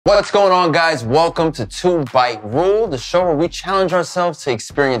What's going on, guys? Welcome to 2-Bite Rule, the show where we challenge ourselves to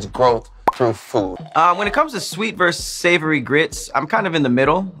experience growth through food. When it comes to sweet versus savory grits, I'm kind of in the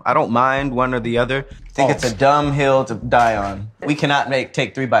middle. I don't mind one or the other. I think it's a dumb hill to die on. We cannot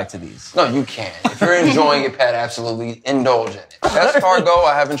take 3 bites of these. No, you can. If you're enjoying it, Pat, absolutely indulge in it. Escargot,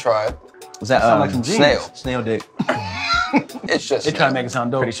 I haven't tried. Was that Sound like some jeans. Snail. Snail dick. It's just They try to make it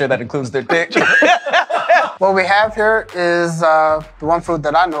sound dope. Pretty sure that includes their dick. What we have here is the one fruit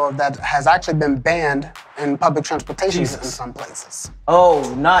that I know of that has actually been banned in public transportation in some places.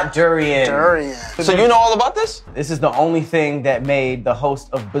 Oh, not durian. Durian. So you know all about this? This is the only thing that made the host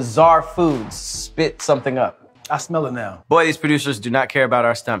of Bizarre Foods spit something up. I smell it now. Boy, these producers do not care about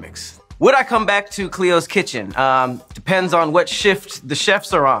our stomachs. Would I come back to Cleo's kitchen? Depends on what shift the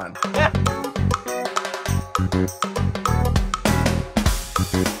chefs are on.